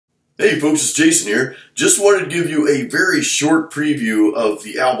Hey folks, it's Jason here. Just wanted to give you a very short preview of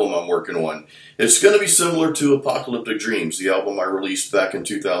the album I'm working on. It's going to be similar to Apocalyptic Dreams, the album I released back in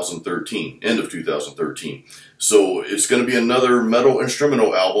 2013, end of 2013. So it's going to be another metal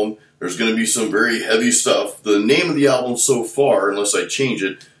instrumental album. There's going to be some very heavy stuff. The name of the album so far, unless I change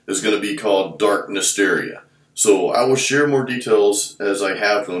it, is going to be called Dark Hysteria. So I will share more details as I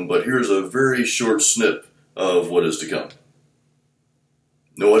have them, but here's a very short snip of what is to come.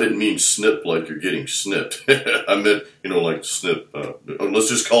 No, I didn't mean snip like you're getting snipped. I meant, like snip. Let's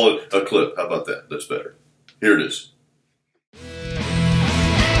just call it a clip. How about that? That's better. Here it is.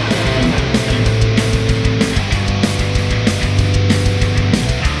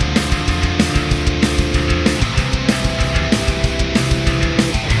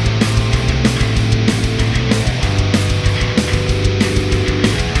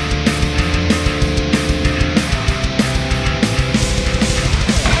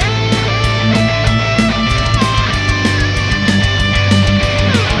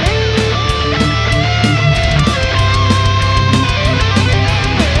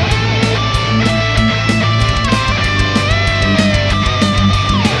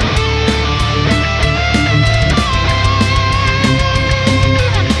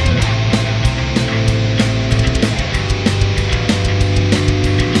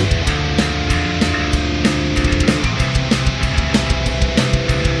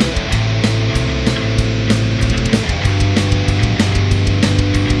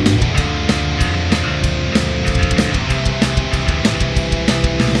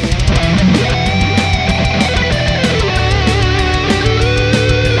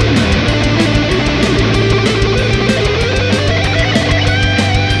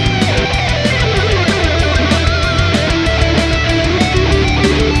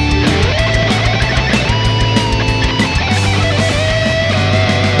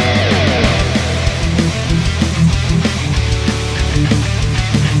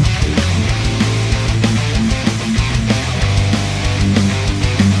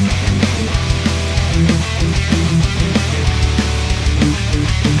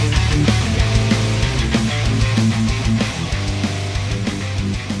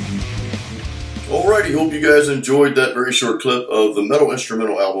 Alrighty, hope you guys enjoyed that very short clip of the metal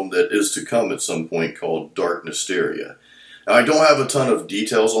instrumental album that is to come at some point called Dark Hysteria. Now, I don't have a ton of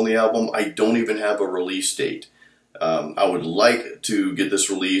details on the album. I don't even have a release date. I would like to get this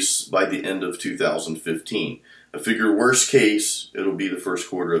release by the end of 2015. I figure worst case, it'll be the first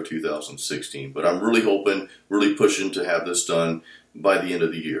quarter of 2016. But I'm really hoping, really pushing to have this done by the end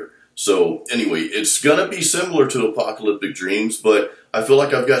of the year. So anyway, it's going to be similar to Apocalyptic Dreams, but I feel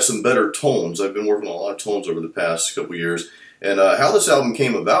like I've got some better tones. I've been working on a lot of tones over the past couple years. And how this album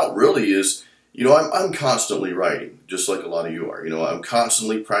came about really is, I'm constantly writing, just like a lot of you are. I'm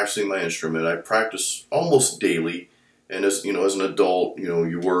constantly practicing my instrument. I practice almost daily. And as an adult,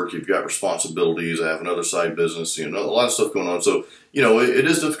 you work, you've got responsibilities. I have another side business, a lot of stuff going on. So, it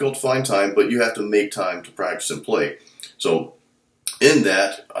is difficult to find time, but you have to make time to practice and play. So in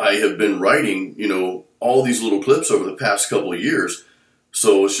that, I have been writing, all these little clips over the past couple of years.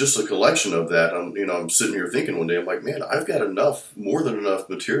 So it's just a collection of that. I'm sitting here thinking one day, I'm like, man, I've got more than enough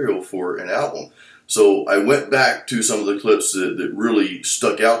material for an album. So I went back to some of the clips that really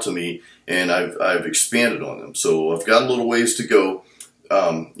stuck out to me, and I've expanded on them. So I've got a little ways to go,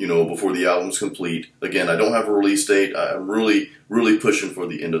 before the album's complete. Again, I don't have a release date. I'm really pushing for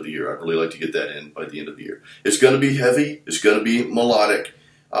the end of the year. I'd really like to get that in by the end of the year. It's going to be heavy. It's going to be melodic.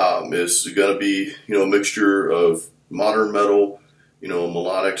 It's going to be, a mixture of modern metal,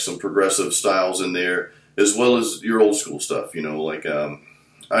 melodic, some progressive styles in there, as well as your old school stuff. I don't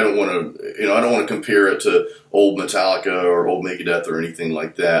want to compare it to old Metallica or old Megadeth or anything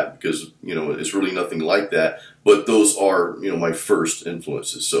like that, because it's really nothing like that. But those are my first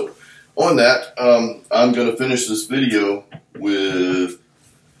influences. So on that, I'm going to finish this video with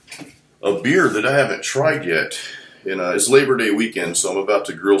a beer that I haven't tried yet. And it's Labor Day weekend, so I'm about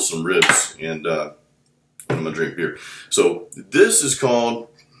to grill some ribs, and I'm going to drink beer. So this is called,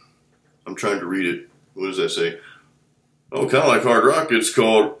 I'm trying to read it. What does that say? Oh, kind of like hard rock. It's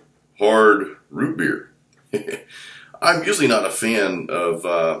called Hard Root Beer. I'm usually not a fan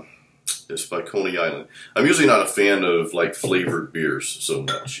of, it's by Coney Island. I'm usually not a fan of like flavored beers so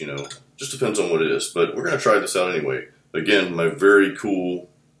much, just depends on what it is. But we're going to try this out anyway. Again, my very cool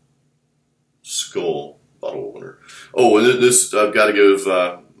skull bottle opener. Oh, and this, I've got to give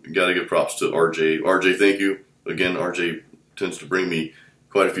props to RJ. RJ, thank you. Again, RJ tends to bring me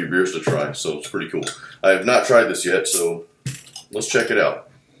quite a few beers to try, so it's pretty cool. I have not tried this yet, so let's check it out.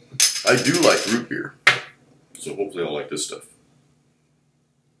 I do like root beer, so hopefully I'll like this stuff.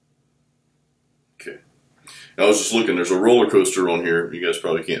 I was just looking, there's a roller coaster on here. You guys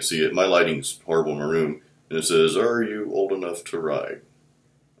probably can't see it. My lighting's horrible in my room. And it says, "Are you old enough to ride?"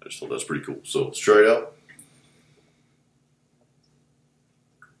 I just thought that's pretty cool. So let's try it out.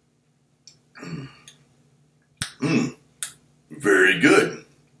 Very good.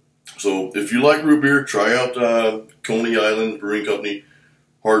 So if you like root beer, try out Coney Island Brewing Company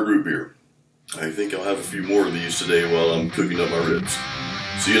hard root beer. I think I'll have a few more of these today while I'm cooking up my ribs.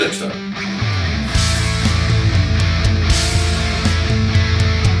 See you next time.